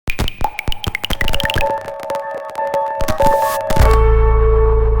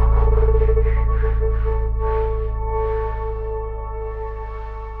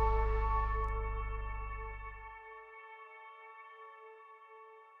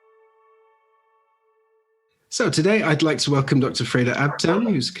So today I'd like to welcome Dr. Freida Abtan,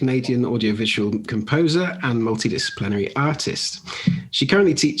 who's a Canadian audiovisual composer and multidisciplinary artist. She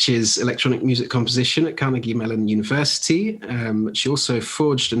currently teaches electronic music composition at Carnegie Mellon University. She also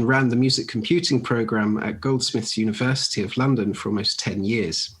forged and ran the music computing program at Goldsmiths University of London for almost 10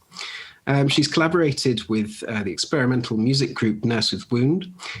 years. She's collaborated with the experimental music group Nurse with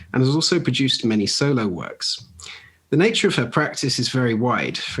Wound and has also produced many solo works. The nature of her practice is very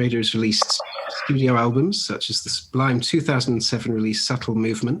wide. Freida has released studio albums, such as the sublime 2007 release Subtle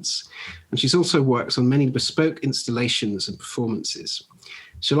Movements, and she's also worked on many bespoke installations and performances.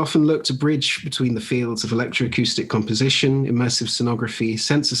 She'll often look to bridge between the fields of electroacoustic composition, immersive sonography,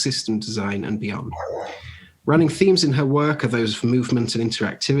 sensor system design, and beyond. Running themes in her work are those of movement and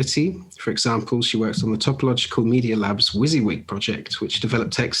interactivity. For example, she works on the Topological Media Lab's WYSIWYG project, which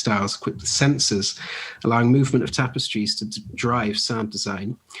developed textiles equipped with sensors, allowing movement of tapestries to drive sound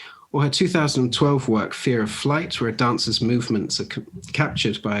design. Or her 2012 work, Fear of Flight, where a dancer's movements are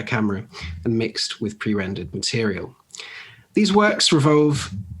captured by a camera and mixed with pre-rendered material. These works revolve,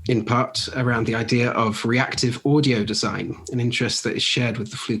 in part, around the idea of reactive audio design, an interest that is shared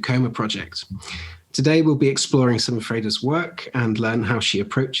with the FluCoMa project. Today, we'll be exploring some of Freida's work and learn how she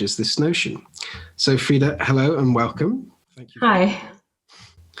approaches this notion. So Freida, hello and welcome. Thank you. Hi.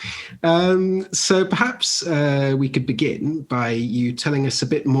 So perhaps we could begin by you telling us a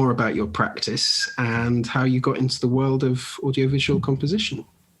bit more about your practice and how you got into the world of audiovisual composition.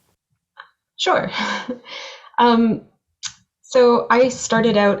 Sure. So I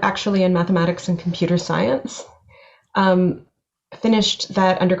started out actually in mathematics and computer science. Finished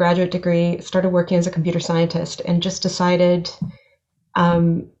that undergraduate degree, started working as a computer scientist, and just decided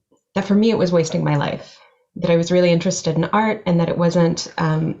that for me it was wasting my life. That I was really interested in art, and that it wasn't.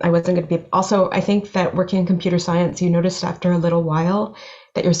 I wasn't going to be. Also, I think that working in computer science, you notice after a little while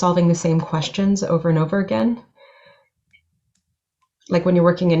that you're solving the same questions over and over again, like when you're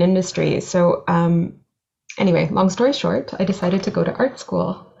working in industry. So anyway, long story short, I decided to go to art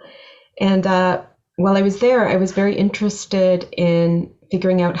school, and while I was there, I was very interested in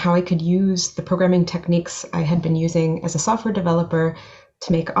figuring out how I could use the programming techniques I had been using as a software developer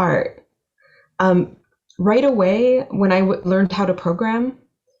to make art. Right away, when I learned how to program,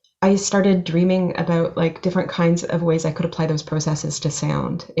 I started dreaming about like different kinds of ways I could apply those processes to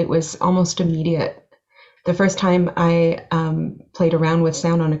sound. It was almost immediate. The first time I played around with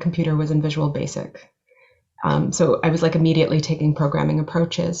sound on a computer was in Visual Basic. So I was like immediately taking programming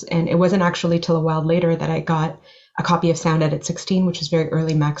approaches. And it wasn't actually till a while later that I got a copy of Sound Edit 16, which is very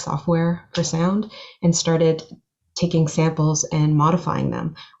early Mac software for sound, and started taking samples and modifying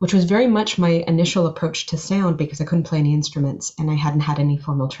them, which was very much my initial approach to sound because I couldn't play any instruments and I hadn't had any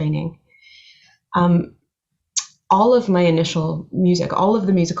formal training. All of my initial music, all of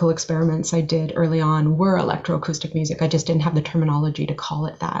the musical experiments I did early on were electroacoustic music. I just didn't have the terminology to call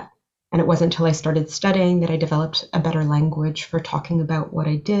it that. And it wasn't until I started studying that I developed a better language for talking about what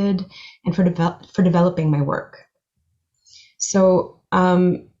I did and for developing my work. So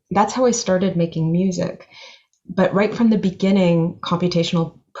that's how I started making music. But right from the beginning,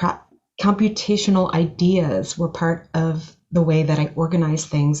 computational ideas were part of the way that I organized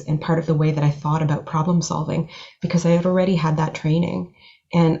things and part of the way that I thought about problem solving, because I had already had that training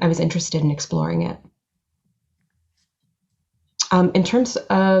and I was interested in exploring it. In terms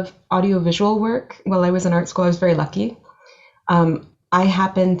of audiovisual work, while I was in art school, I was very lucky. I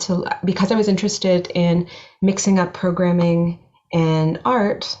happened to, because I was interested in mixing up programming and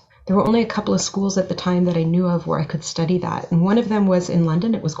art, there were only a couple of schools at the time that I knew of where I could study that. And one of them was in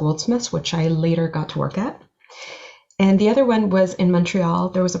London. It was Goldsmiths, which I later got to work at. And the other one was in Montreal.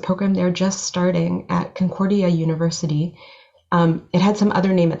 There was a program there just starting at Concordia University. It had some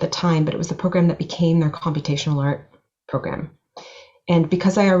other name at the time, but it was the program that became their computational art program. And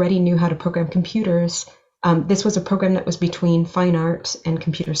because I already knew how to program computers, this was a program that was between fine art and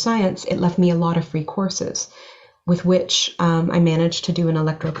computer science. It left me a lot of free courses, with which I managed to do an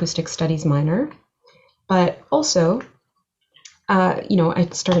electroacoustic studies minor. But also, I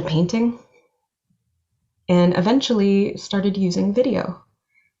started painting and eventually started using video.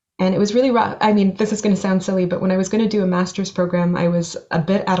 And it was really rough. I mean, this is going to sound silly, but when I was going to do a master's program, I was a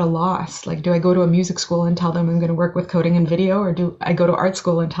bit at a loss. Like, do I go to a music school and tell them I'm going to work with coding and video, or do I go to art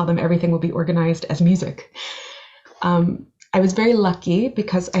school and tell them everything will be organized as music? I was very lucky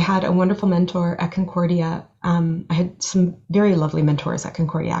because I had a wonderful mentor at Concordia. I had some very lovely mentors at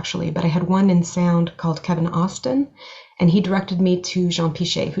Concordia, actually, but I had one in sound called Kevin Austin, and he directed me to Jean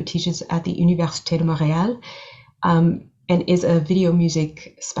Pichet, who teaches at the Université de Montréal. And is a video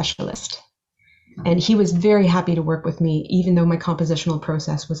music specialist. And he was very happy to work with me, even though my compositional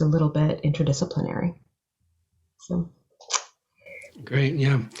process was a little bit interdisciplinary. So Great,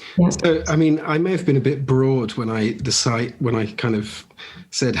 yeah. yeah. So, I mean, I may have been a bit broad when I kind of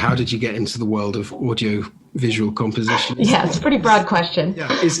said, how did you get into the world of audio visual composition? Yeah, it's a pretty broad question.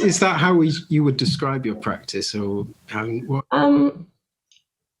 Yeah, is that how you would describe your practice, or how, what?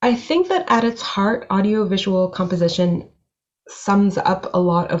 I think that at its heart, audiovisual composition sums up a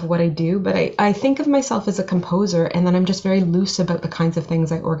lot of what I do, but I think of myself as a composer, and then I'm just very loose about the kinds of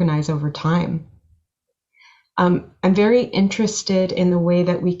things I organize over time. I'm very interested in the way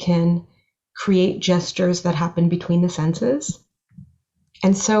that we can create gestures that happen between the senses,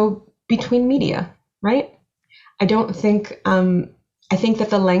 and so between media, right? I don't think, I think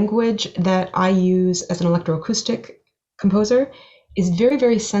that the language that I use as an electroacoustic composer is very,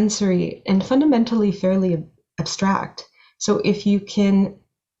 very sensory and fundamentally fairly abstract. So if you can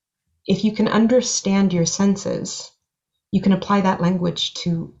understand your senses, you can apply that language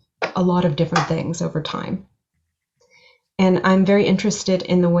to a lot of different things over time. And I'm very interested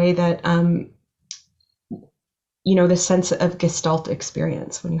in the way that, the sense of gestalt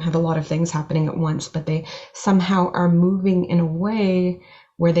experience, when you have a lot of things happening at once, but they somehow are moving in a way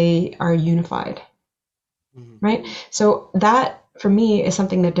where they are unified, right? So that, for me, is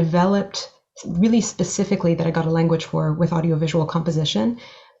something that developed really specifically, that I got a language for with audiovisual composition.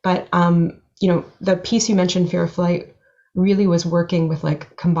 But, the piece you mentioned, Fear of Flight, really was working with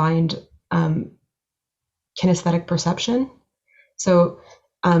like combined kinesthetic perception. So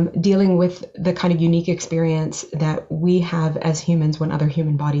dealing with the kind of unique experience that we have as humans when other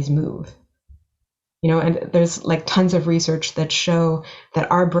human bodies move. And there's like tons of research that show that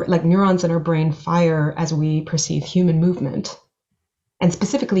our like neurons in our brain fire as we perceive human movement, and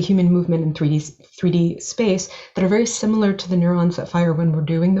specifically human movement in 3D space, that are very similar to the neurons that fire when we're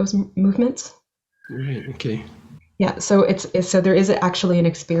doing those movements. Right. Okay. Yeah, so so there is actually an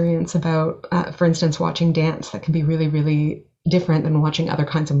experience about, for instance, watching dance that can be really, really different than watching other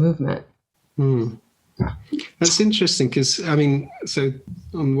kinds of movement. That's interesting, because I mean, so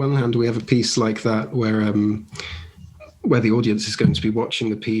on one hand we have a piece like that where the audience is going to be watching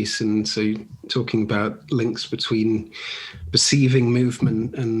the piece, and so talking about links between perceiving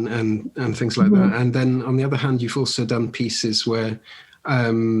movement and things like that. And then on the other hand, you've also done pieces where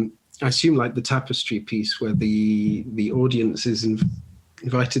I assume, like the tapestry piece, where the audience is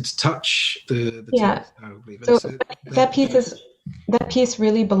invited to touch the text, So that piece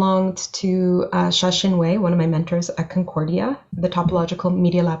really belonged to Sha-Shin Wei, one of my mentors at Concordia. The Topological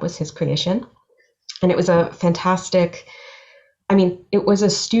Media Lab was his creation. And it was a fantastic, it was a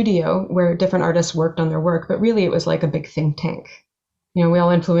studio where different artists worked on their work, but really it was like a big think tank. We all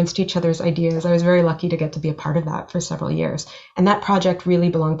influenced each other's ideas. I was very lucky to get to be a part of that for several years. And that project really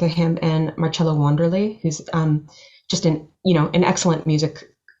belonged to him and Marcello Wanderley, who's just an excellent music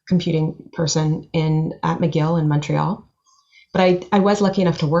computing person at McGill in Montreal. But I was lucky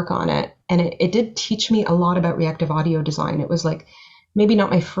enough to work on it, and it did teach me a lot about reactive audio design. It was like maybe not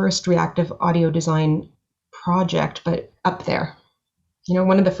my first reactive audio design project, but up there,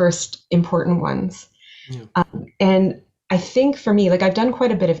 one of the first important ones. Yeah. And I think for me, like I've done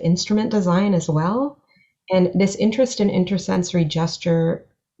quite a bit of instrument design as well, and this interest in intersensory gesture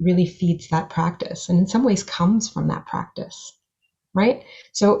really feeds that practice, and in some ways comes from that practice, right?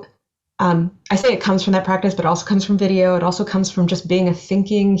 So I say it comes from that practice, but it also comes from video. It also comes from just being a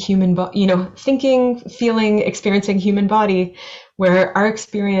thinking human thinking, feeling, experiencing human body, where our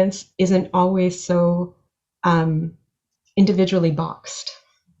experience isn't always so individually boxed.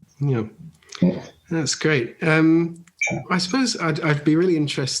 Yeah, that's great. I suppose I'd be really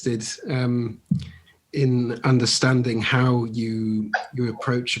interested in understanding how you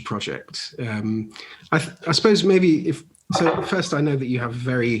approach a project. I suppose maybe so first, I know that you have a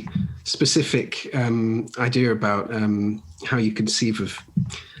very specific idea about how you conceive of,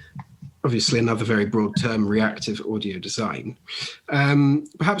 obviously, another very broad term, reactive audio design.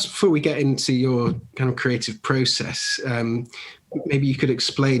 Perhaps before we get into your kind of creative process, maybe you could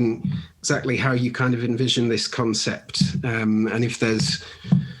explain exactly how you kind of envision this concept, and if there's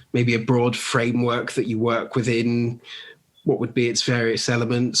maybe a broad framework that you work within, what would be its various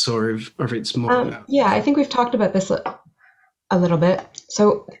elements, or if it's more... Yeah, I think we've talked about this a little bit.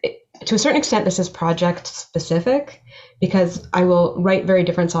 So to a certain extent, this is project specific, because I will write very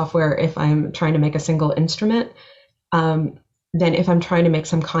different software if I'm trying to make a single instrument than if I'm trying to make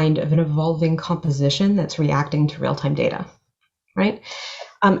some kind of an evolving composition that's reacting to real-time data, right?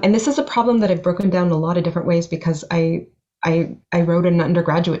 And this is a problem that I've broken down in a lot of different ways, because I wrote an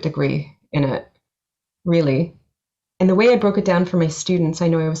undergraduate degree in it, really. And the way I broke it down for my students, I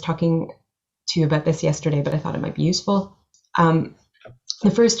know I was talking to you about this yesterday, but I thought it might be useful.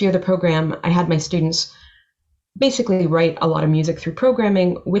 The first year of the program, I had my students basically write a lot of music through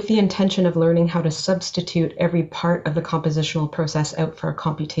programming with the intention of learning how to substitute every part of the compositional process out for a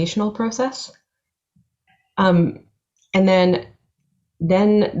computational process. And then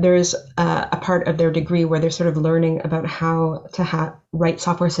there's a part of their degree where they're sort of learning about how to write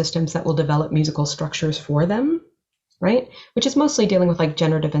software systems that will develop musical structures for them, right? Which is mostly dealing with like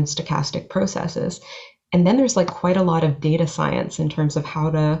generative and stochastic processes. And then there's like quite a lot of data science in terms of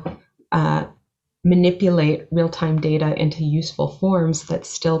how to manipulate real-time data into useful forms that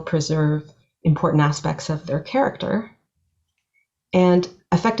still preserve important aspects of their character. And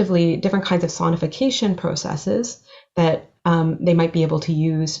effectively different kinds of sonification processes that they might be able to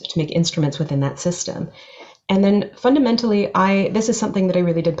use to make instruments within that system. And then fundamentally, this is something that I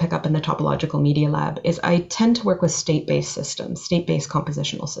really did pick up in the topological media lab, is I tend to work with state-based systems, state-based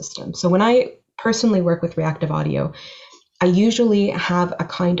compositional systems. So when I personally work with reactive audio, I usually have a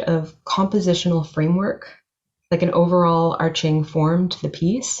kind of compositional framework, like an overall arching form to the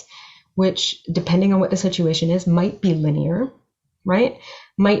piece, which, depending on what the situation is, might be linear, right?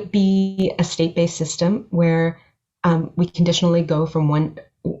 Might be a state-based system where we conditionally go from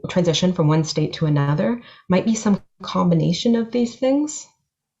transition from one state to another. Might be some combination of these things,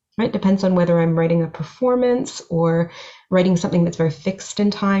 right? Depends on whether I'm writing a performance or writing something that's very fixed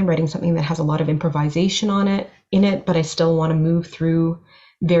in time, writing something that has a lot of improvisation in it, but I still want to move through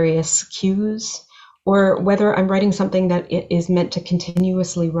various cues, or whether I'm writing something that it is meant to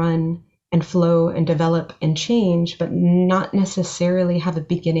continuously run and flow and develop and change, but not necessarily have a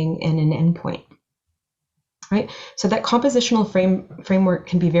beginning and an endpoint, right? So that compositional framework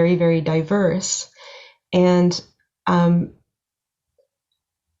can be very, very diverse. And in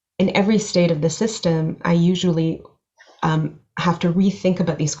every state of the system, I usually have to rethink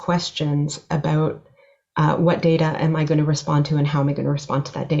about these questions about what data am I going to respond to and how am I going to respond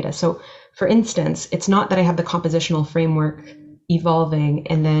to that data. So for instance, it's not that I have the compositional framework evolving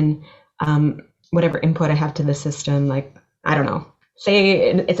and then whatever input I have to the system, like, I don't know,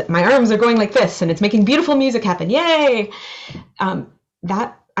 say my arms are going like this and it's making beautiful music happen, yay!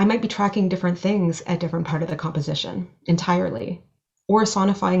 That I might be tracking different things at different part of the composition entirely, or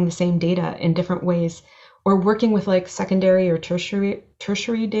sonifying the same data in different ways, or working with like secondary or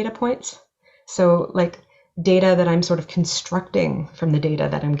tertiary data points. So like data that I'm sort of constructing from the data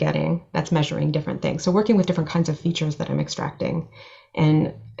that I'm getting that's measuring different things. So working with different kinds of features that I'm extracting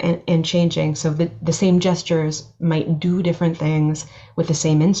and changing. So the same gestures might do different things with the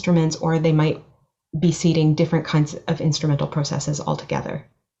same instruments, or they might be seeding different kinds of instrumental processes altogether,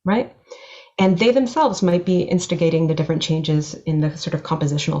 right? And they themselves might be instigating the different changes in the sort of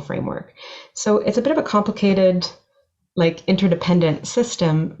compositional framework. So it's a bit of a complicated, like interdependent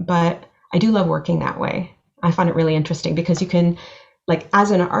system, but I do love working that way. I find it really interesting because you can, like,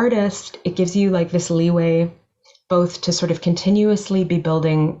 as an artist, it gives you like this leeway both to sort of continuously be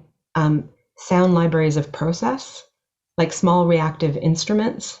building sound libraries of process, like small reactive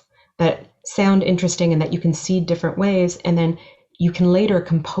instruments that sound interesting and that you can see different ways, and then you can later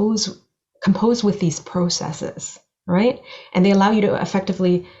compose with these processes, right? And they allow you to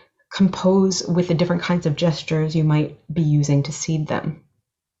effectively compose with the different kinds of gestures you might be using to seed them.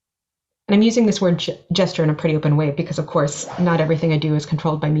 And I'm using this word gesture in a pretty open way because, of course, not everything I do is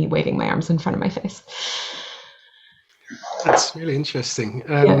controlled by me waving my arms in front of my face. That's really interesting.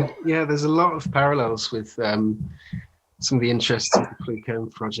 Yeah, there's a lot of parallels with some of the interests of the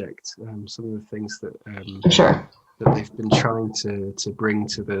FluCoMa project, some of the things that Sure. that they've been trying to bring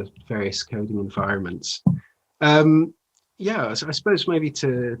to the various coding environments. Yeah, so I suppose maybe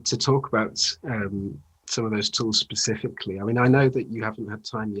to talk about some of those tools specifically. I mean, I know that you haven't had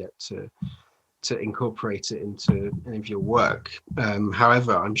time yet to incorporate it into any of your work.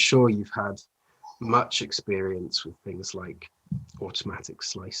 However, I'm sure you've had much experience with things like automatic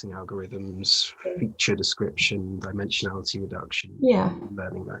slicing algorithms, feature description, dimensionality reduction,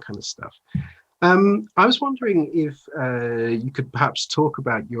 learning, that kind of stuff. I was wondering if you could perhaps talk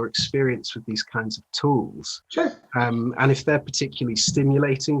about your experience with these kinds of tools. Sure. And if they're particularly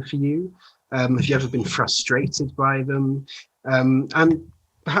stimulating for you. Have you ever been frustrated by them? And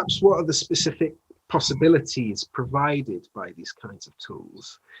perhaps what are the specific possibilities provided by these kinds of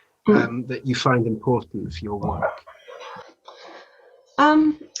tools that you find important for your work?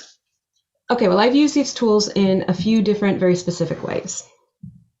 Okay, well, I've used these tools in a few different, very specific ways.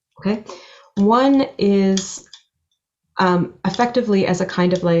 Okay. One is effectively as a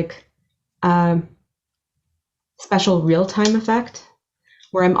kind of like special real-time effect,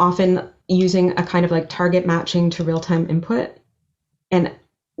 where I'm often using a kind of like target matching to real-time input. And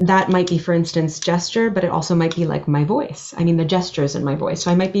that might be, for instance, gesture, but it also might be like my voice. I mean, the gestures in my voice.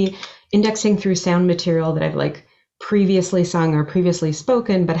 So I might be indexing through sound material that I've like previously sung or previously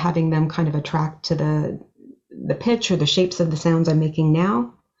spoken, but having them kind of attract to the pitch or the shapes of the sounds I'm making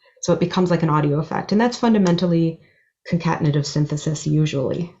now. So it becomes like an audio effect. And that's fundamentally concatenative synthesis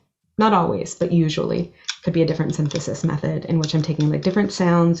usually. Not always, but usually. Could be a different synthesis method in which I'm taking like different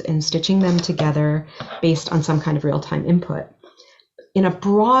sounds and stitching them together based on some kind of real-time input. In a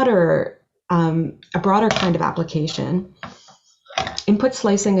broader kind of application, input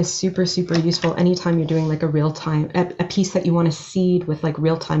slicing is super, super useful anytime you're doing like a piece that you want to seed with like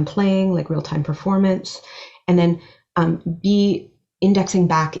real-time playing, like real-time performance, and then be indexing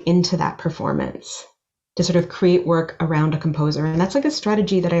back into that performance to sort of create work around a composer. And that's like a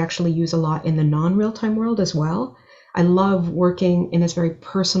strategy that I actually use a lot in the non-real-time world as well. I love working in this very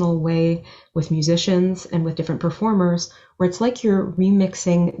personal way with musicians and with different performers, where it's like you're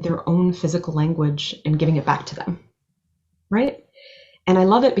remixing their own physical language and giving it back to them, right? And I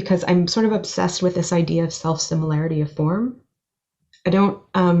love it because I'm sort of obsessed with this idea of self-similarity of form.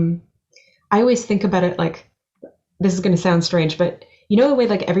 I always think about it like, this is going to sound strange, but you know the way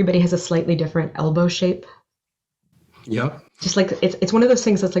like everybody has a slightly different elbow shape? Yeah. Just like it's one of those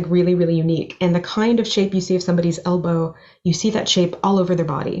things that's like really, really unique. And the kind of shape you see of somebody's elbow, you see that shape all over their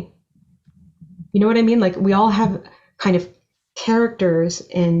body. You know what I mean? Like we all have kind of characters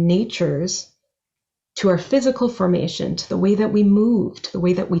and natures to our physical formation, to the way that we move, to the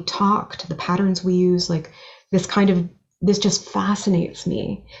way that we talk, to the patterns we use. Like this just fascinates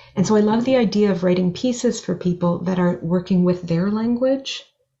me. And so I love the idea of writing pieces for people that are working with their language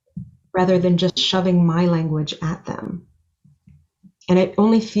rather than just shoving my language at them. And it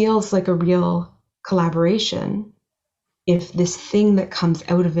only feels like a real collaboration if this thing that comes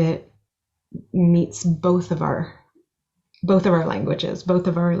out of it meets both of our languages, both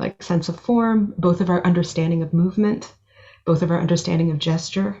of our like sense of form, both of our understanding of movement, both of our understanding of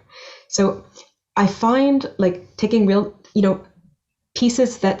gesture. So I find like taking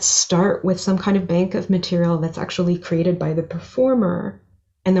pieces that start with some kind of bank of material that's actually created by the performer,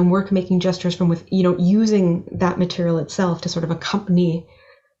 and then work making gestures from using that material itself to sort of accompany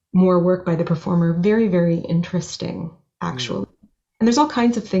more work by the performer. Very, very interesting, actually. And there's all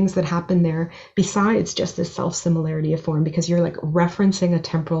kinds of things that happen there besides just this self-similarity of form, because you're like referencing a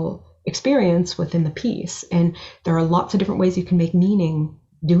temporal experience within the piece. And there are lots of different ways you can make meaning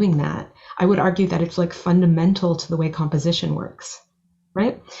doing that. I would argue that it's like fundamental to the way composition works,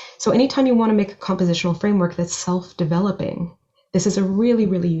 right? So anytime you want to make a compositional framework that's self-developing, this is a really,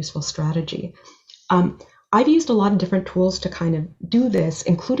 really useful strategy. I've used a lot of different tools to kind of do this,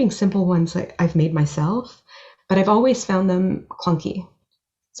 including simple ones that I've made myself, but I've always found them clunky.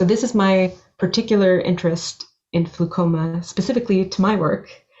 So this is my particular interest in FluCoMa, specifically to my work,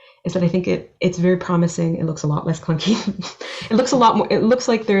 is that I think it's very promising. It looks a lot less clunky. It looks a lot more, it looks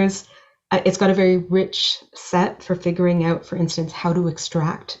like it's got a very rich set for figuring out, for instance, how to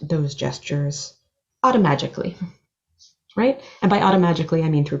extract those gestures automatically, right? And by automatically, I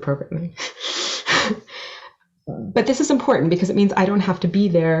mean through programming. But this is important because it means I don't have to be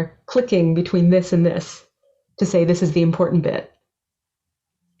there clicking between this and this to say this is the important bit.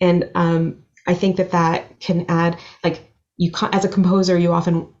 And I think that can add, like, as a composer, you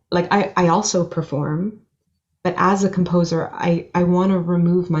often, like, I also perform, but as a composer, I want to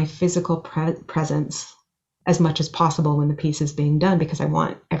remove my physical presence as much as possible when the piece is being done, because I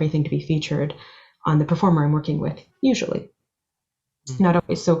want everything to be featured on the performer I'm working with, usually. Not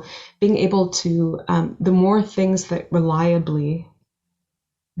always. So being able to, the more things that reliably,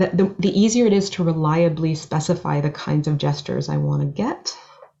 the easier it is to reliably specify the kinds of gestures I want to get,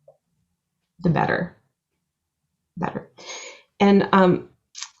 the better. And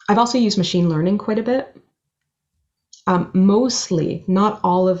I've also used machine learning quite a bit. Mostly, not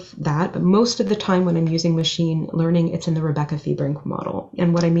all of that, but most of the time when I'm using machine learning, it's in the Rebecca Fiebrink model.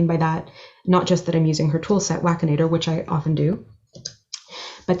 And what I mean by that, not just that I'm using her tool set, Wackonator, which I often do,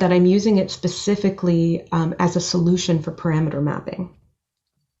 but that I'm using it specifically as a solution for parameter mapping.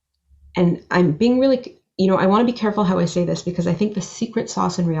 And I'm being really, I want to be careful how I say this, because I think the secret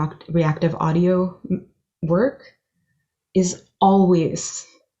sauce in reactive audio work is always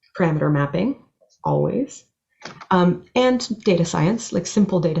parameter mapping, always. And data science, like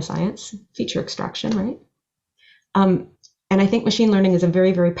simple data science, feature extraction, right? And I think machine learning is a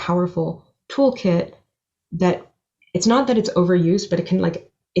very, very powerful toolkit that it's not that it's overused, but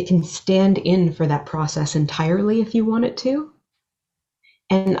it can stand in for that process entirely if you want it to.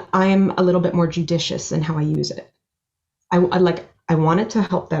 And I'm a little bit more judicious in how I use it. I want it to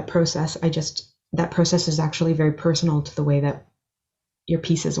help that process. That process is actually very personal to the way that your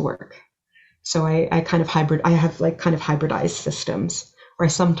pieces work. So I have hybridized systems or I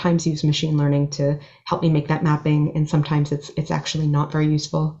sometimes use machine learning to help me make that mapping, and sometimes it's actually not very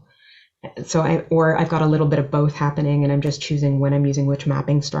useful. So I've got a little bit of both happening, and I'm just choosing when I'm using which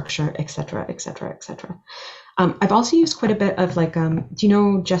mapping structure, et cetera, et cetera, et cetera. I've also used quite a bit of do you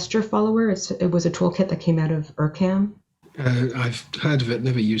know Gesture Follower? It was a toolkit that came out of URCAM. I've heard of it,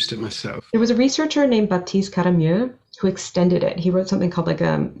 never used it myself. There was a researcher named Baptiste Caramieux who extended it. He wrote something called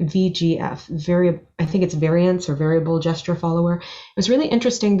VGF, I think it's variance or variable gesture follower. It was really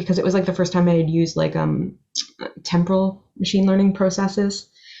interesting because it was like the first time I had used temporal machine learning processes.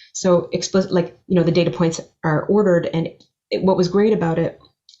 So explicit, the data points are ordered, and what was great about it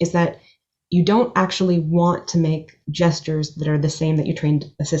is that you don't actually want to make gestures that are the same that you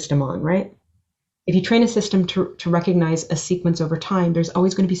trained a system on, right? If you train a system to recognize a sequence over time, there's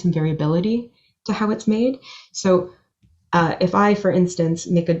always going to be some variability to how it's made. So if I, for instance,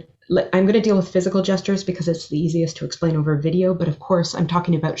 I'm going to deal with physical gestures because it's the easiest to explain over video, but of course I'm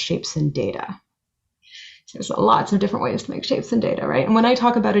talking about shapes and data. There's lots of different ways to make shapes and data, right? And when I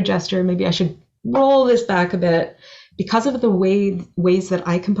talk about a gesture, maybe I should roll this back a bit. Because of the ways that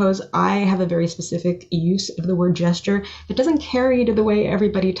I compose, I have a very specific use of the word gesture that doesn't carry to the way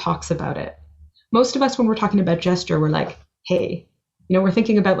everybody talks about it. Most of us, when we're talking about gesture, we're like, hey, we're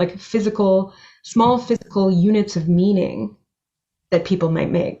thinking about small physical units of meaning that people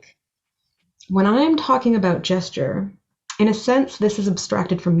might make. When I'm talking about gesture, in a sense, this is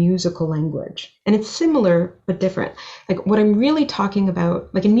abstracted from musical language, and it's similar but different. Like what I'm really talking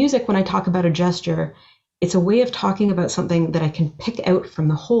about, like in music, when I talk about a gesture, it's a way of talking about something that I can pick out from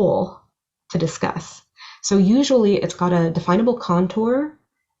the whole to discuss. So usually it's got a definable contour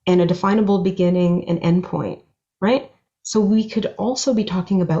and a definable beginning and end point, right? So we could also be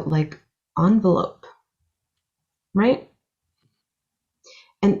talking about envelope, right?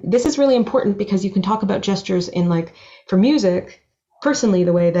 And this is really important because you can talk about gestures in for music, personally,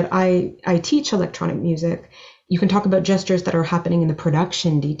 the way that I teach electronic music, you can talk about gestures that are happening in the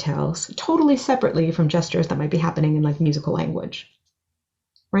production details totally separately from gestures that might be happening in musical language,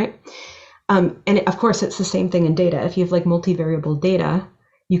 right? And of course, it's the same thing in data. If you have multivariable data,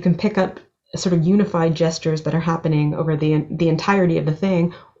 you can pick up sort of unified gestures that are happening over the entirety of the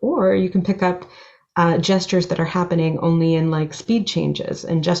thing, or you can pick up gestures that are happening only in speed changes,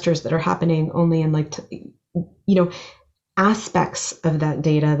 and gestures that are happening only in aspects of that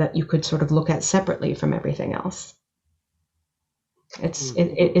data that you could sort of look at separately from everything else.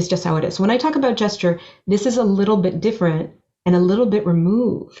 It's just how it is. So when I talk about gesture, this is a little bit different and a little bit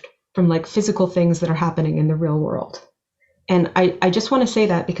removed from physical things that are happening in the real world. And I just want to say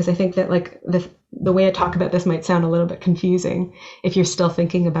that because I think that the way I talk about this might sound a little bit confusing if you're still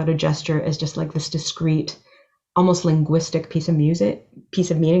thinking about a gesture as just this discrete, almost linguistic piece of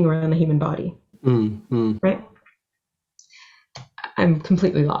meaning around the human body, right? I'm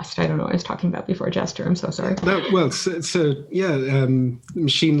completely lost. I don't know what I was talking about before gesture. I'm so sorry.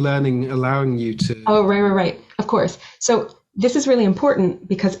 Machine learning allowing you to... Oh, right. Of course. So this is really important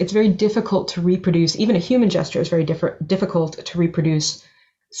because it's very difficult to reproduce. Even a human gesture is very difficult to reproduce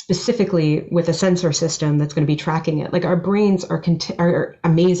specifically with a sensor system that's going to be tracking it. Our brains are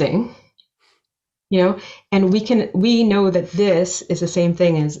amazing, and we know that this is the same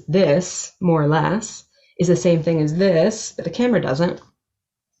thing as this, more or less, is the same thing as this, but the camera doesn't.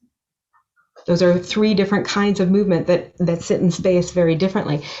 Those are three different kinds of movement that sit in space very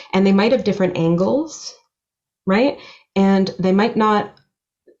differently, and they might have different angles, right? And they might not,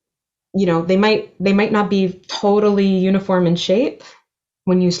 they might not be totally uniform in shape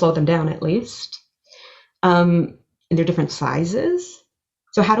when you slow them down, at least. And they're different sizes.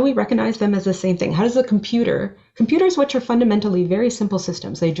 So how do we recognize them as the same thing? How does computers, which are fundamentally very simple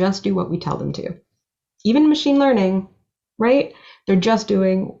systems, they just do what we tell them to. Even machine learning, right? They're just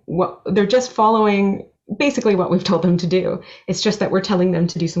following basically what we've told them to do. It's just that we're telling them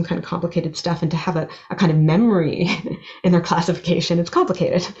to do some kind of complicated stuff and to have a kind of memory in their classification. It's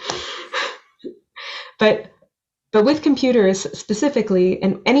complicated. But with computers specifically,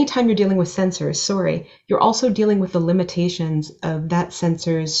 and anytime you're dealing with sensors, you're also dealing with the limitations of that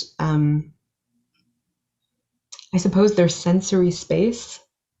sensor's, I suppose, their sensory space.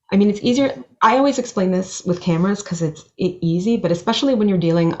 I mean, it's easier. I always explain this with cameras because it's easy, but especially when you're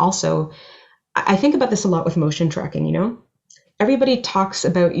dealing also, I think about this a lot with motion tracking, Everybody talks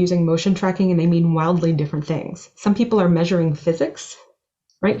about using motion tracking and they mean wildly different things. Some people are measuring physics,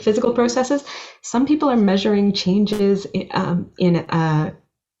 right? Physical processes. Some people are measuring changes in a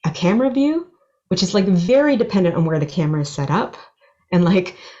camera view, which is very dependent on where the camera is set up and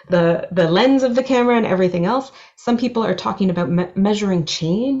the lens of the camera and everything else. Some people are talking about measuring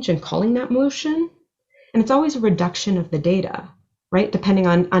change and calling that motion. And it's always a reduction of the data. right? Depending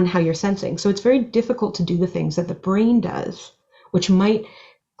on how you're sensing. So it's very difficult to do the things that the brain does, which might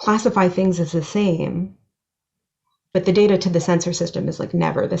classify things as the same, but the data to the sensor system is like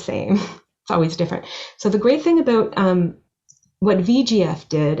never the same. It's always different. So the great thing about what VGF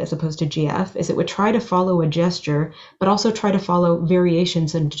did as opposed to GF is it would try to follow a gesture, but also try to follow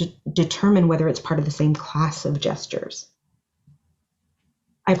variations and determine whether it's part of the same class of gestures.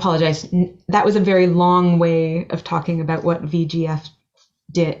 I apologize. That was a very long way of talking about what VGF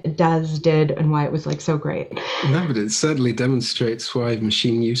did, and why it was like so great. No, but it certainly demonstrates why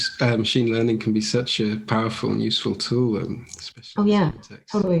machine learning can be such a powerful and useful tool, especially. Oh yeah,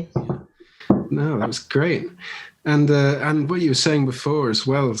 totally. Yeah. No, that was great. And what you were saying before as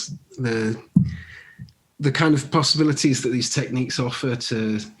well, the kind of possibilities that these techniques offer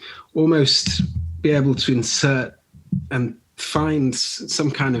to almost be able to insert and find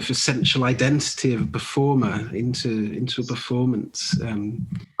some kind of essential identity of a performer into a performance.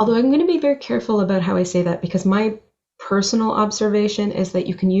 Although I'm going to be very careful about how I say that, because my personal observation is that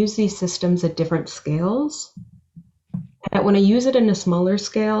you can use these systems at different scales. And when I use it in a smaller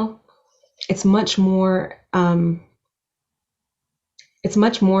scale, it's much more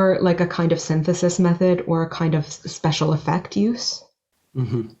like a kind of synthesis method or a kind of special effect use.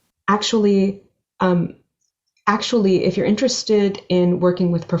 Mm-hmm. Actually, if you're interested in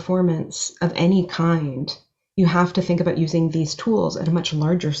working with performance of any kind, you have to think about using these tools at a much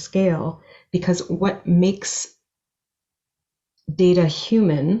larger scale, because what makes data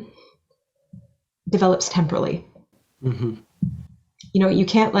human develops temporally. Mm-hmm. You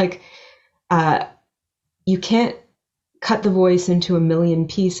can't you can't cut the voice into a million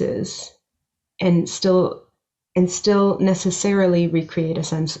pieces and still necessarily recreate a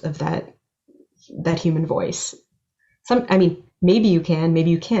sense of that human voice. Maybe you can,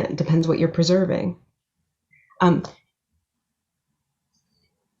 maybe you can't. Depends what you're preserving.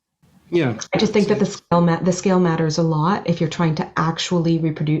 Yeah, I just think that the scale matters a lot if you're trying to actually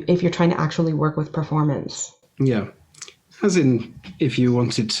reproduce, if you're trying to actually work with performance. Yeah, as in if you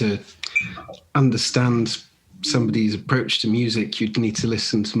wanted to understand somebody's approach to music, you'd need to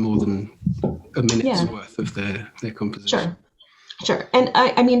listen to more than a minute's worth of their composition. Sure. And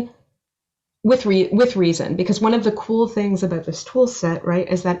I mean, with reason, because one of the cool things about this tool set, right,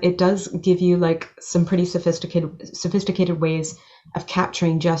 is that it does give you like some pretty sophisticated ways of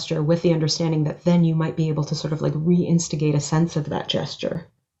capturing gesture, with the understanding that then you might be able to sort of like reinstigate a sense of that gesture.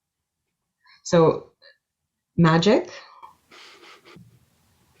 So magic.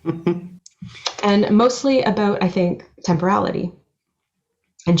 And mostly about, I think, temporality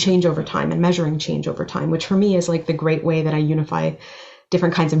and change over time and measuring change over time, which for me is like the great way that I unify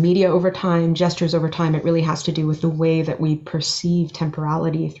different kinds of media over time, gestures over time. It really has to do with the way that we perceive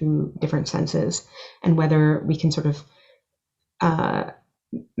temporality through different senses, and whether we can sort of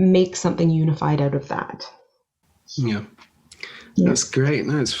make something unified out of that. Yeah. That's great.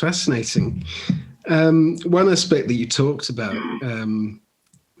 No, it's fascinating. One aspect that you talked about,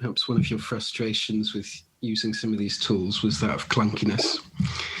 perhaps one of your frustrations with using some of these tools, was that of clunkiness.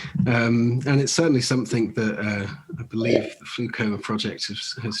 And it's certainly something that I believe the FluCoMa project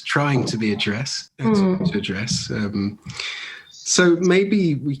has trying to address. So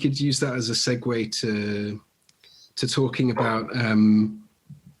maybe we could use that as a segue to talking about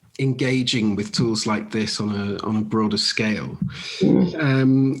engaging with tools like this on a broader scale.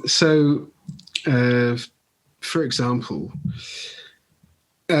 For example,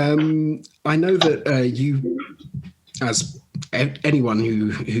 I know that you, as anyone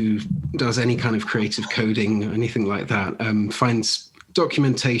who does any kind of creative coding or anything like that, finds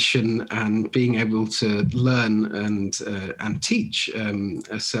documentation and being able to learn and teach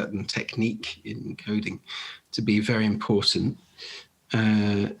a certain technique in coding to be very important.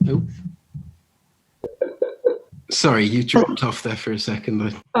 Sorry, you dropped off there for a second.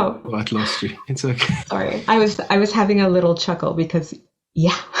 I'd lost you. It's okay. Sorry, I was having a little chuckle because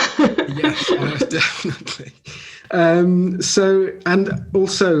Yes, definitely. And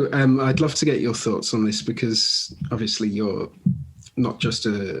also, I'd love to get your thoughts on this, because obviously you're not just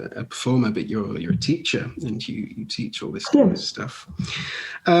a performer, but you're a teacher, and you teach all this kind of stuff.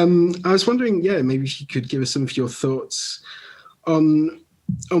 I was wondering, maybe if you could give us some of your thoughts on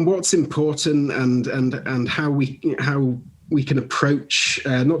what's important and how we can approach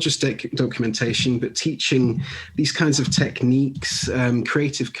not just documentation, but teaching these kinds of techniques,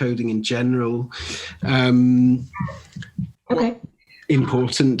 creative coding in general.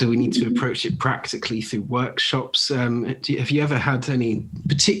 Important do we need to approach it practically through workshops? Have you ever had any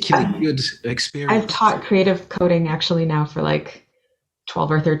particularly good experience? I've taught creative coding actually now for like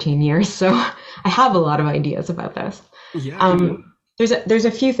 12 or 13 years, so I have a lot of ideas about this. There's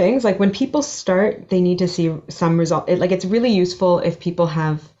a few things, like when people start, they need to see some result. It's really useful if people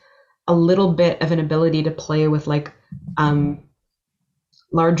have a little bit of an ability to play with like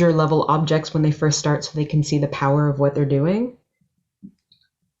larger level objects when they first start, so they can see the power of what they're doing.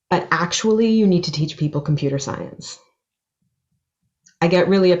 But actually, you need to teach people computer science. I get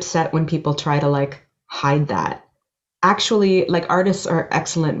really upset when people try to like hide that. Actually, like, artists are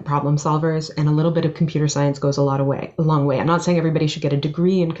excellent problem solvers, and a little bit of computer science goes a long way. I'm not saying everybody should get a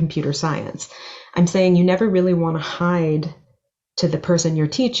degree in computer science. I'm saying you never really want to hide to the person you're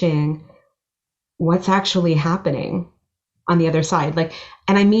teaching what's actually happening on the other side. Like,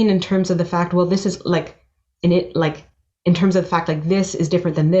 and I mean in terms of the fact, well, this is like, in terms of the fact, like, this is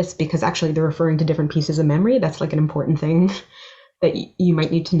different than this because actually they're referring to different pieces of memory. That's like an important thing that you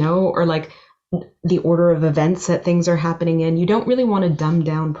might need to know, or like the order of events that things are happening in. You don't really want to dumb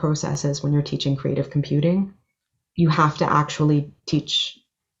down processes when you're teaching creative computing. You have to actually teach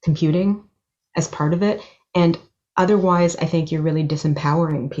computing as part of it. And otherwise, I think you're really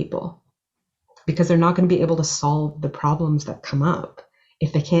disempowering people because they're not going to be able to solve the problems that come up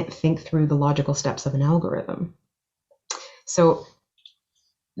if they can't think through the logical steps of an algorithm. So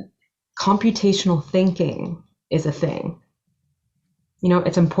computational thinking is a thing. You know,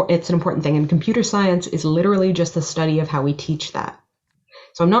 it's an important thing. And computer science is literally just the study of how we teach that.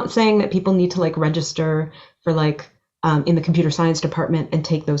 So I'm not saying that people need to like register for like in the computer science department and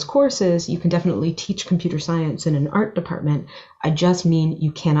take those courses. You can definitely teach computer science in an art department. I just mean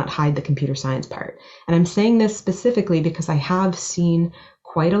you cannot hide the computer science part. And I'm saying this specifically because I have seen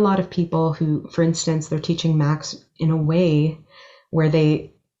quite a lot of people who, for instance, they're teaching Max in a way where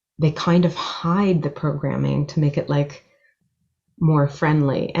they kind of hide the programming to make it like more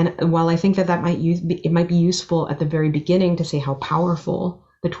friendly. And while I think that it might be useful at the very beginning to see how powerful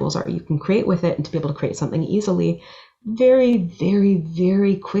the tools are you can create with it and to be able to create something easily, very, very,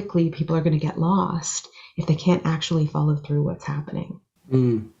 very quickly people are going to get lost if they can't actually follow through what's happening.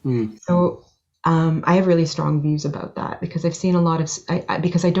 So I have really strong views about that because I've seen a lot of,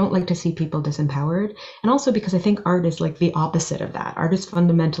 because I don't like to see people disempowered, and also because I think art is like the opposite of that. Art is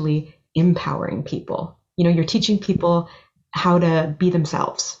fundamentally empowering people. You know, you're teaching people how to be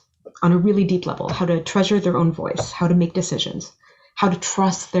themselves on a really deep level, how to treasure their own voice, how to make decisions, how to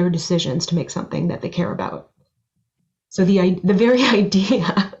trust their decisions to make something that they care about. So the very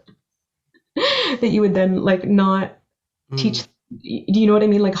idea that you would then like not teach, do you know what I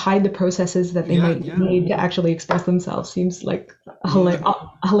mean? Like hide the processes that they might need to actually express themselves seems like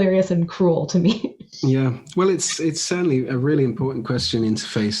hilarious and cruel to me. Yeah, well, it's certainly a really important question,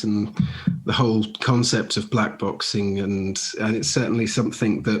 interface and the whole concept of black boxing, and it's certainly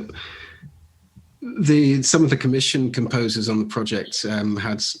something that some of the commission composers on the project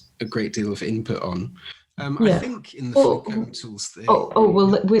had a great deal of input on. I think in the FluCoMa tools.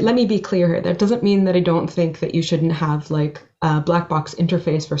 Let me be clear here. That doesn't mean that I don't think that you shouldn't have like a black box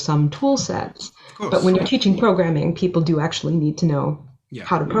interface for some tool sets. But when you're teaching programming, people do actually need to know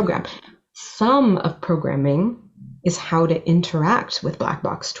how to program. Some of programming is how to interact with black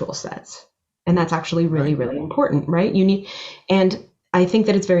box tool sets. And that's actually really, really important, right? And I think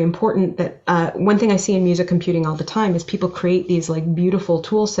that it's very important that one thing I see in music computing all the time is people create these like beautiful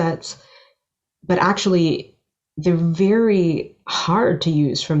tool sets, but actually they're very hard to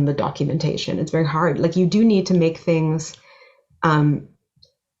use from the documentation. It's very hard. Like you do need to make things,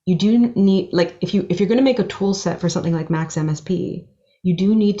 you do need, like if you're going to make a tool set for something like Max MSP, you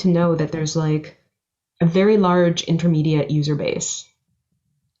do need to know that there's like a very large intermediate user base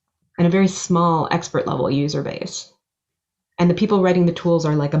and a very small expert level user base. And the people writing the tools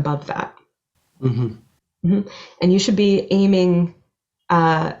are like above that. And you should be aiming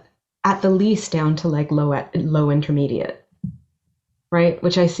at the least down to like low intermediate, right?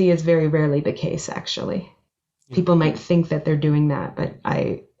 Which I see is very rarely the case, actually. People might think that they're doing that, but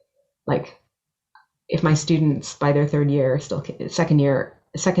if my students by their second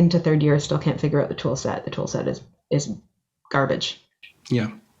to third year still can't figure out the tool set is garbage.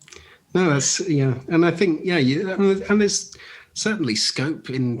 Yeah. No, and I think and there's certainly scope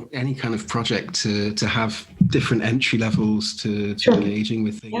in any kind of project to have different entry levels to engaging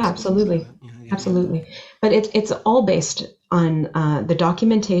with things. Yeah, absolutely. Absolutely. But it's all based on the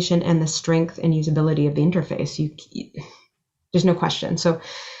documentation and the strength and usability of the interface. There's no question. So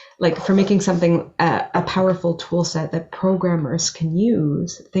like for making something a powerful tool set that programmers can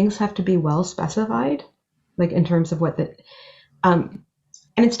use, things have to be well specified, like in terms of what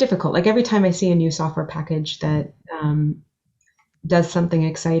and it's difficult. Like every time I see a new software package that does something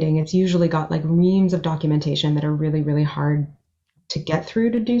exciting, it's usually got like reams of documentation that are really, really hard to get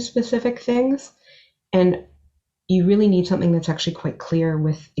through to do specific things. And you really need something that's actually quite clear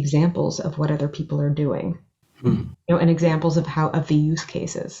with examples of what other people are doing, and examples of the use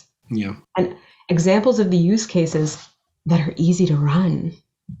cases. Yeah. And examples of the use cases that are easy to run,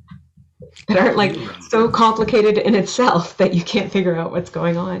 that aren't like so complicated in itself that you can't figure out what's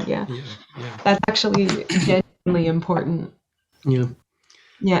going on. Yeah. That's actually genuinely important. Yeah.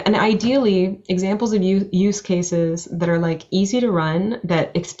 Yeah, and ideally, examples of use cases that are like easy to run,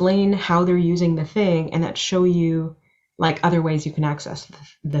 that explain how they're using the thing, and that show you like other ways you can access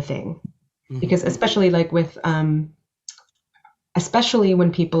the thing. Because especially like with, especially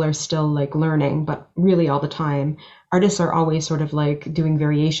when people are still like learning, but really all the time, artists are always sort of like doing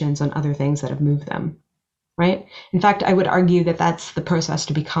variations on other things that have moved them, right? In fact, I would argue that that's the process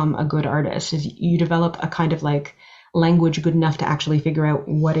to become a good artist, is you develop a kind of like language good enough to actually figure out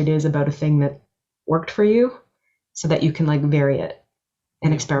what it is about a thing that worked for you, so that you can like vary it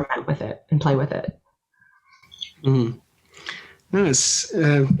and experiment with it and play with it. No, it's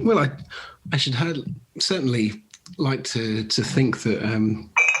well, I should certainly like to think that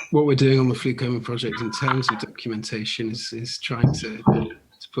what we're doing on the FluCoMa project in terms of documentation is trying to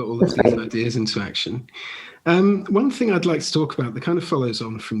put all of these ideas into action. One thing I'd like to talk about that kind of follows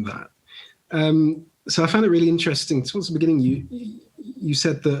on from that. So I found it really interesting. Towards the beginning, you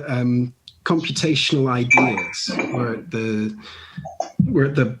said that computational ideas were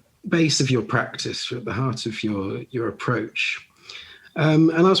at the base of your practice, were at the heart of your approach.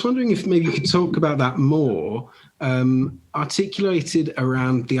 And I was wondering if maybe you could talk about that more, articulated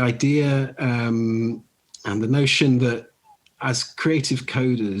around the idea and the notion that as creative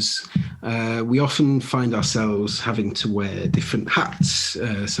coders, we often find ourselves having to wear different hats.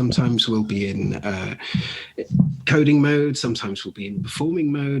 Sometimes we'll be in coding mode, sometimes we'll be in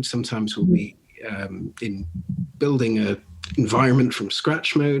performing mode, sometimes we'll be in building an environment from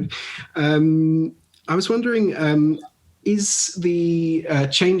scratch mode. I was wondering, is the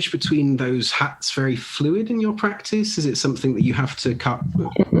change between those hats very fluid in your practice? Is it something that you have to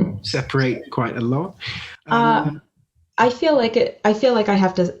separate quite a lot? I feel like I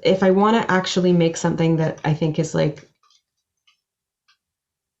have to, if I want to actually make something that I think is like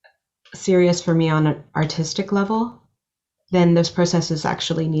serious for me on an artistic level, then those processes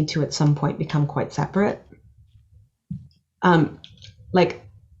actually need to at some point become quite separate. Like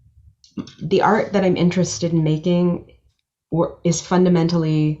the art that I'm interested in making is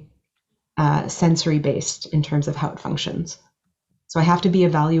fundamentally sensory based in terms of how it functions. So I have to be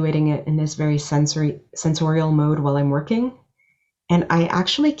evaluating it in this very sensorial mode while I'm working. And I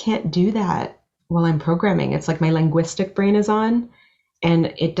actually can't do that while I'm programming. It's like my linguistic brain is on,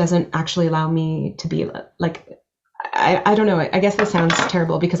 and it doesn't actually allow me to be like, I don't know. I guess this sounds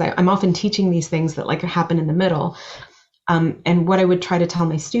terrible because I'm often teaching these things that like happen in the middle. And what I would try to tell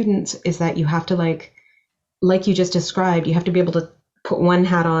my students is that you have to like you just described, you have to be able to put one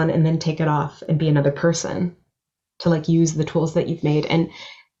hat on and then take it off and be another person, to like use the tools that you've made. And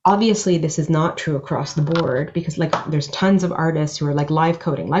obviously this is not true across the board, because like there's tons of artists who are like live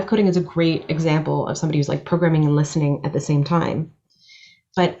coding. Live coding is a great example of somebody who's like programming and listening at the same time.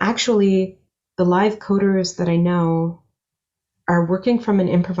 But actually the live coders that I know are working from an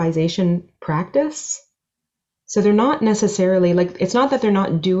improvisation practice. So they're not necessarily like, it's not that they're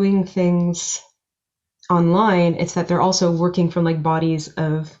not doing things online, it's that they're also working from like bodies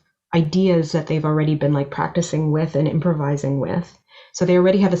of ideas that they've already been like practicing with and improvising with. So they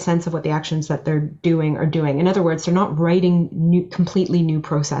already have a sense of what the actions that they're doing are doing. In other words, they're not writing completely new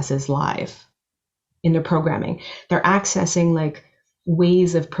processes live in their programming. They're accessing like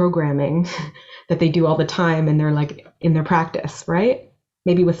ways of programming that they do all the time, and they're like in their practice, right?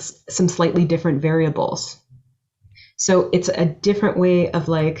 Maybe with some slightly different variables. So it's a different way of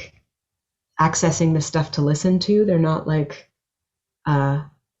like accessing the stuff to listen to. They're not like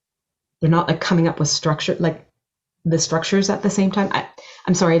coming up with structure, like the structures at the same time.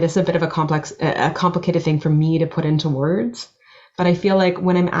 I'm sorry, this is a bit of a complicated thing for me to put into words, but I feel like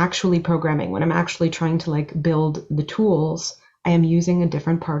when I'm actually programming, when I'm actually trying to like build the tools, I am using a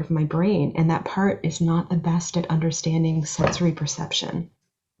different part of my brain, and that part is not the best at understanding sensory perception.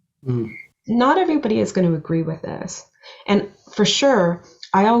 Not everybody is going to agree with this. And for sure,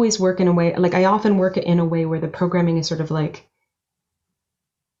 I always work in a way, like I often work in a way where the programming is sort of like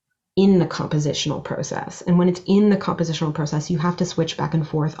in the compositional process. And when it's in the compositional process, you have to switch back and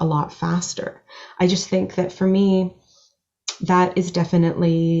forth a lot faster. I just think that for me, that is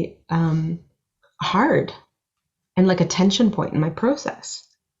definitely hard and like a tension point in my process.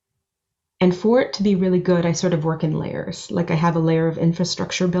 And for it to be really good, I sort of work in layers. Like I have a layer of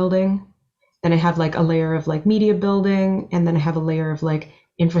infrastructure building, then I have like a layer of like media building, and then I have a layer of like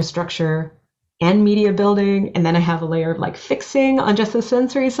infrastructure and media building, and then I have a layer of like fixing on just the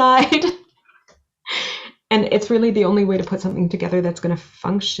sensory side. And it's really the only way to put something together that's going to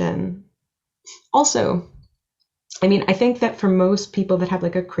function. Also, I mean, I think that for most people that have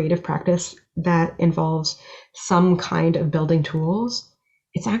like a creative practice that involves some kind of building tools,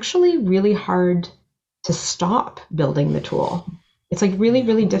 it's actually really hard to stop building the tool. It's like really,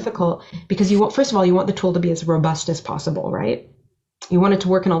 really difficult because you want, first of all, you want the tool to be as robust as possible, right? You want it to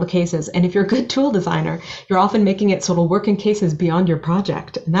work in all the cases. And if you're a good tool designer, you're often making it so it'll work in cases beyond your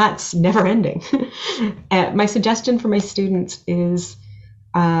project. And that's never ending. My suggestion for my students is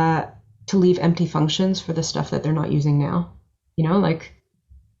to leave empty functions for the stuff that they're not using now. You know, like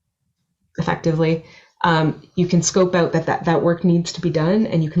effectively, you can scope out that work needs to be done,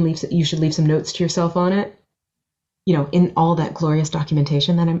 and you should leave some notes to yourself on it, you know, in all that glorious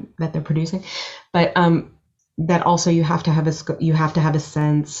documentation that they're producing. But that also you have to have a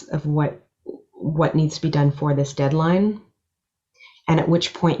sense of what needs to be done for this deadline, and at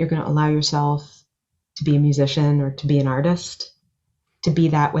which point you're going to allow yourself to be a musician or to be an artist, to be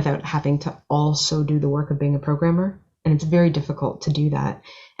that without having to also do the work of being a programmer. And it's very difficult to do that.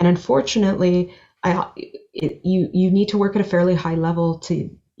 And unfortunately, you need to work at a fairly high level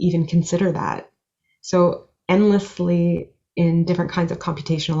to even consider that. So endlessly in different kinds of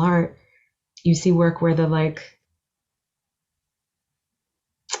computational art, you see work where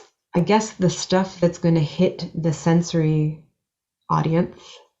I guess the stuff that's going to hit the sensory audience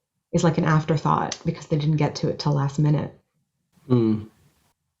is like an afterthought because they didn't get to it till last minute. Mm.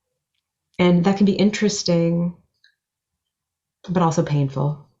 And that can be interesting, but also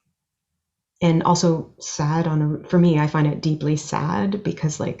painful. And also sad for me, I find it deeply sad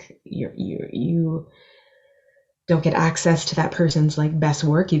because like you don't get access to that person's like best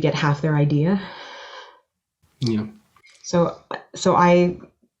work. You get half their idea. Yeah. So I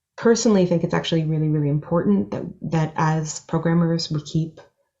personally think it's actually really, really important that as programmers we keep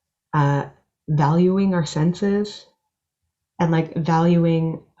valuing our senses and like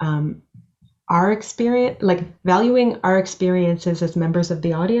valuing our experience, like valuing our experiences as members of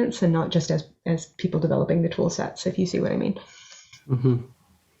the audience and not just as people developing the tool sets, if you see what I mean. Mm-hmm.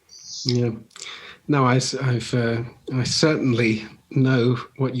 Yeah. No, I certainly know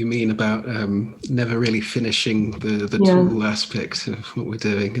what you mean about never really finishing the tool aspect of what we're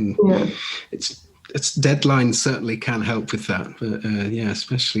doing, and it's deadlines certainly can help with that. But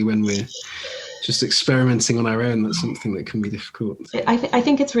especially when we're just experimenting on our own, that's something that can be difficult. I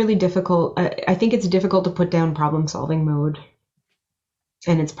think it's really difficult. I think it's difficult to put down problem-solving mode,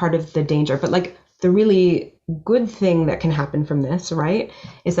 and it's part of the danger. But like the really good thing that can happen from this, right,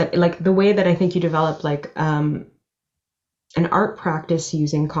 is that like the way that I think you develop like an art practice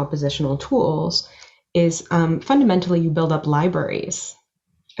using compositional tools is fundamentally you build up libraries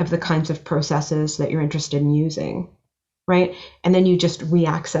of the kinds of processes that you're interested in using. Right? And then you just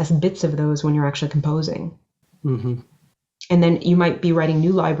re-access bits of those when you're actually composing. Mm-hmm. And then you might be writing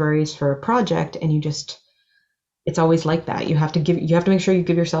new libraries for a project, and it's always like that. You have to make sure you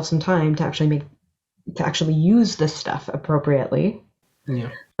give yourself some time to actually use this stuff appropriately. Yeah.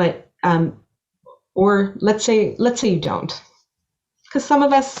 But or let's say you don't. Because some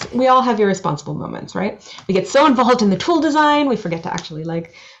of us, we all have irresponsible moments, right? We get so involved in the tool design, we forget to actually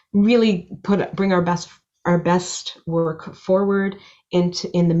like really bring our best work forward in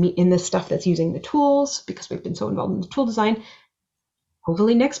the stuff that's using the tools because we've been so involved in the tool design.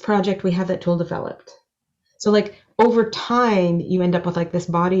 Hopefully next project we have that tool developed. So like over time you end up with like this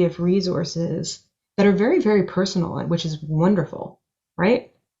body of resources that are very, very personal, which is wonderful,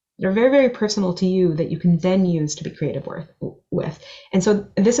 right? They're very, very personal to you that you can then use to be creative with. And so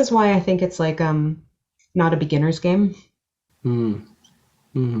this is why I think it's like not a beginner's game.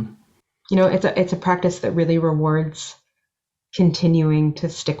 Mm-hmm. You know, it's a practice that really rewards continuing to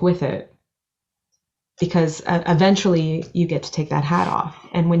stick with it because eventually you get to take that hat off.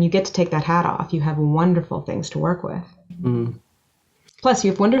 And when you get to take that hat off, you have wonderful things to work with. Mm. Plus,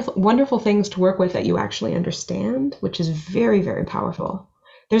 you have wonderful things to work with that you actually understand, which is very, very powerful.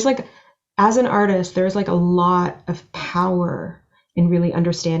 There's like, as an artist, there's like a lot of power in really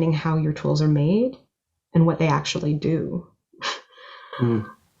understanding how your tools are made and what they actually do. Mm.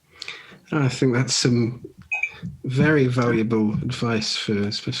 I think that's some very valuable advice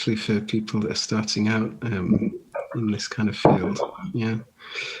especially for people that are starting out in this kind of field. Yeah,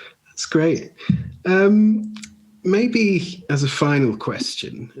 that's great. Maybe as a final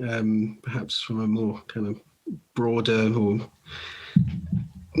question, perhaps from a more kind of broader or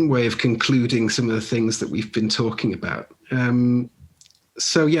way of concluding some of the things that we've been talking about.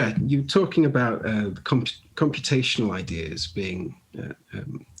 So yeah, you're talking about computational ideas being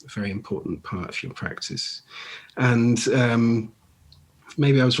very important part of your practice. And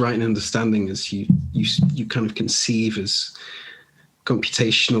maybe I was right in understanding as you kind of conceive as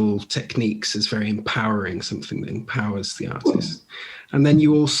computational techniques as very empowering, something that empowers the artist. And then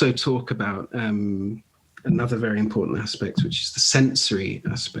you also talk about another very important aspect, which is the sensory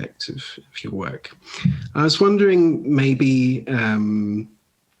aspect of your work. I was wondering maybe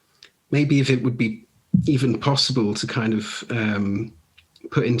if it would be even possible to kind of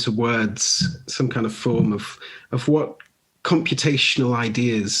put into words some kind of form of what computational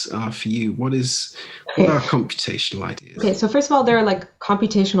ideas are for you. What are computational ideas? Okay, so first of all, there are like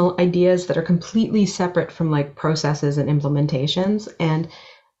computational ideas that are completely separate from like processes and implementations. And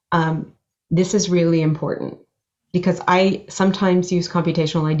this is really important because I sometimes use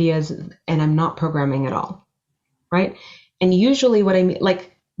computational ideas and I'm not programming at all, right? And usually what I mean,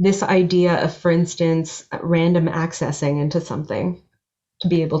 like this idea of, for instance, random accessing into something to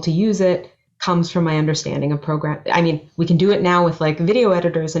be able to use it comes from my understanding of program. I mean, we can do it now with like video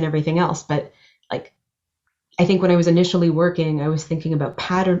editors and everything else, but like, I think when I was initially working, I was thinking about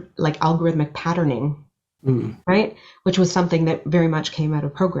algorithmic patterning, right? Which was something that very much came out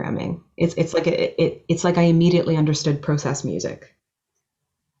of programming. It's like I immediately understood process music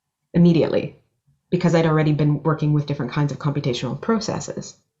immediately because I'd already been working with different kinds of computational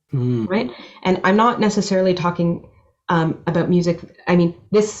processes, right? And I'm not necessarily talking about music. I mean,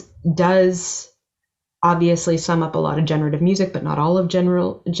 this does obviously sum up a lot of generative music, but not all of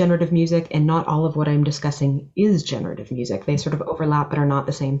generative music, and not all of what I'm discussing is generative music. They sort of overlap but are not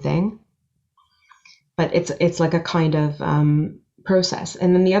the same thing. But it's like a kind of process.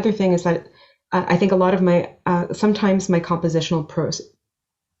 And then the other thing is that I think a lot of my, sometimes my compositional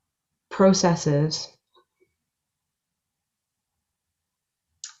processes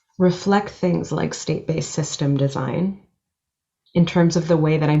reflect things like state-based system design in terms of the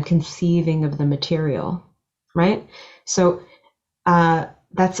way that I'm conceiving of the material, right? So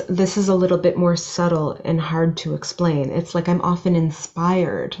this is a little bit more subtle and hard to explain. It's like I'm often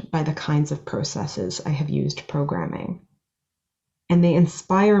inspired by the kinds of processes I have used programming. And they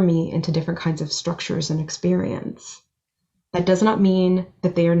inspire me into different kinds of structures and experience. That does not mean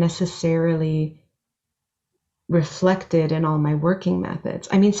that they are necessarily reflected in all my working methods.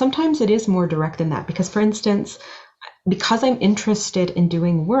 I mean, sometimes it is more direct than that because, for instance, because I'm interested in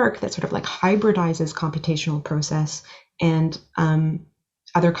doing work that sort of like hybridizes computational process and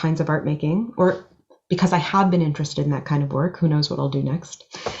other kinds of art making, or because I have been interested in that kind of work, who knows what I'll do next.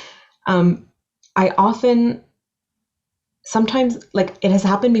 I often, sometimes, like it has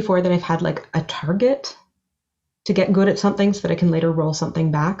happened before that I've had like a target to get good at something so that I can later roll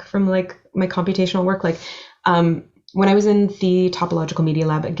something back from like my computational work. Like when I was in the Topological Media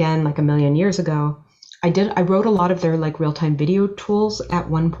Lab, again, like a million years ago, I wrote a lot of their like real-time video tools at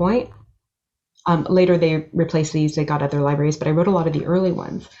one point. Later they replaced these, they got other libraries, but I wrote a lot of the early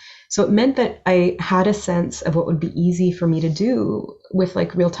ones. So it meant that I had a sense of what would be easy for me to do with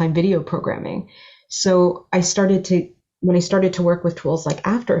like real-time video programming. So when I started to work with tools like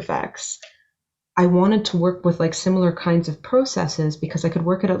After Effects, I wanted to work with like similar kinds of processes because I could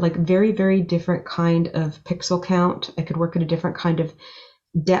work at a like very, very different kind of pixel count. I could work at a different kind of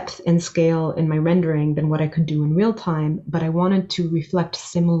depth and scale in my rendering than what I could do in real time, but I wanted to reflect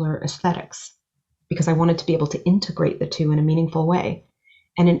similar aesthetics because I wanted to be able to integrate the two in a meaningful way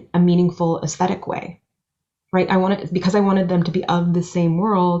and in a meaningful aesthetic way, right? Because I wanted them to be of the same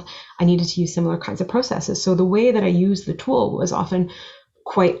world, I needed to use similar kinds of processes. So the way that I used the tool was often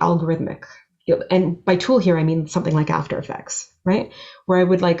quite algorithmic. And by tool here, I mean something like After Effects, right? Where I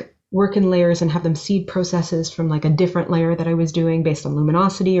would like work in layers and have them seed processes from like a different layer that I was doing based on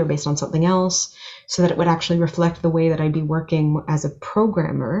luminosity or based on something else, so that it would actually reflect the way that I'd be working as a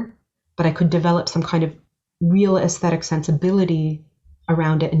programmer, but I could develop some kind of real aesthetic sensibility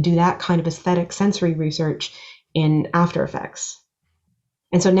around it and do that kind of aesthetic sensory research in After Effects.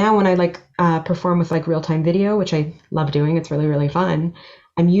 And so now when I like perform with like real-time video, which I love doing, it's really, really fun,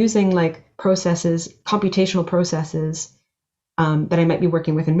 I'm using like computational processes that I might be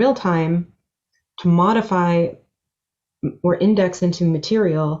working with in real time to modify or index into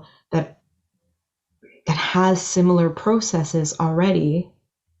material that has similar processes already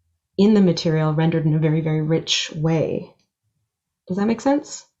in the material rendered in a very, very rich way. Does that make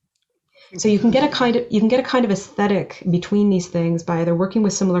sense? So you can get a kind of aesthetic between these things by either working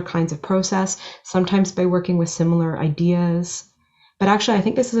with similar kinds of process, sometimes by working with similar ideas. But actually, I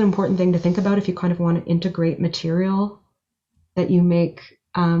think this is an important thing to think about if you kind of want to integrate material that you make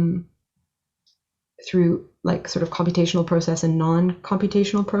through like sort of computational process and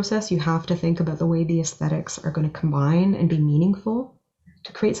non-computational process. You have to think about the way the aesthetics are going to combine and be meaningful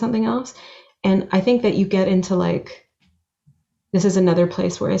to create something else. And I think that you get into like, this is another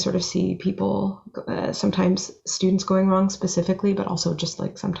place where I sort of see people, sometimes students going wrong specifically, but also just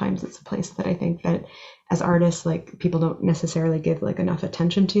like sometimes it's a place that I think that as artists, like people don't necessarily give like enough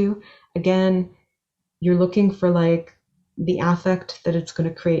attention to. Again, you're looking for like the affect that it's going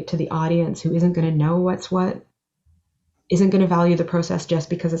to create to the audience who isn't going to know what's what, isn't going to value the process just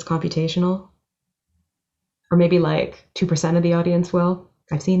because it's computational. Or maybe like 2% of the audience will.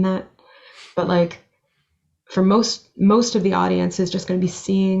 I've seen that. But like, for most of the audience is just going to be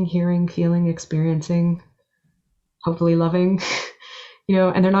seeing, hearing, feeling, experiencing, hopefully loving,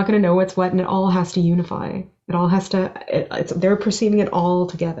 and they're not going to know what's what, and it all has to unify. It all has to, they're perceiving it all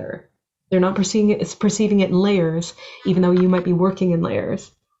together. They're not perceiving it, it's perceiving it in layers, even though you might be working in layers.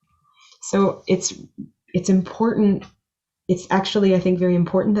 So it's important. It's actually, I think, very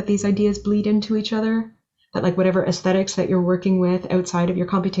important that these ideas bleed into each other, that like whatever aesthetics that you're working with outside of your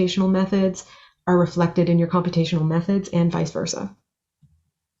computational methods are reflected in your computational methods and vice versa.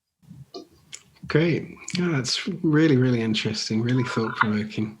 Great. Yeah, that's really, really interesting, really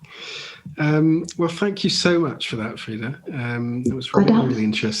thought-provoking. Well, thank you so much for that, Freida. It was really, really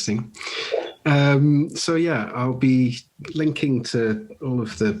interesting. So yeah, I'll be linking to all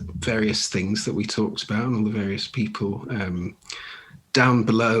of the various things that we talked about and all the various people down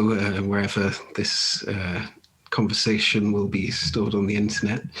below, wherever this conversation will be stored on the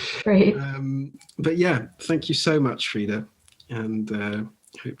internet. Great. But yeah, thank you so much, Freida, and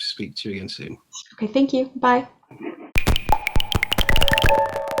hope to speak to you again soon. Okay, thank you. Bye.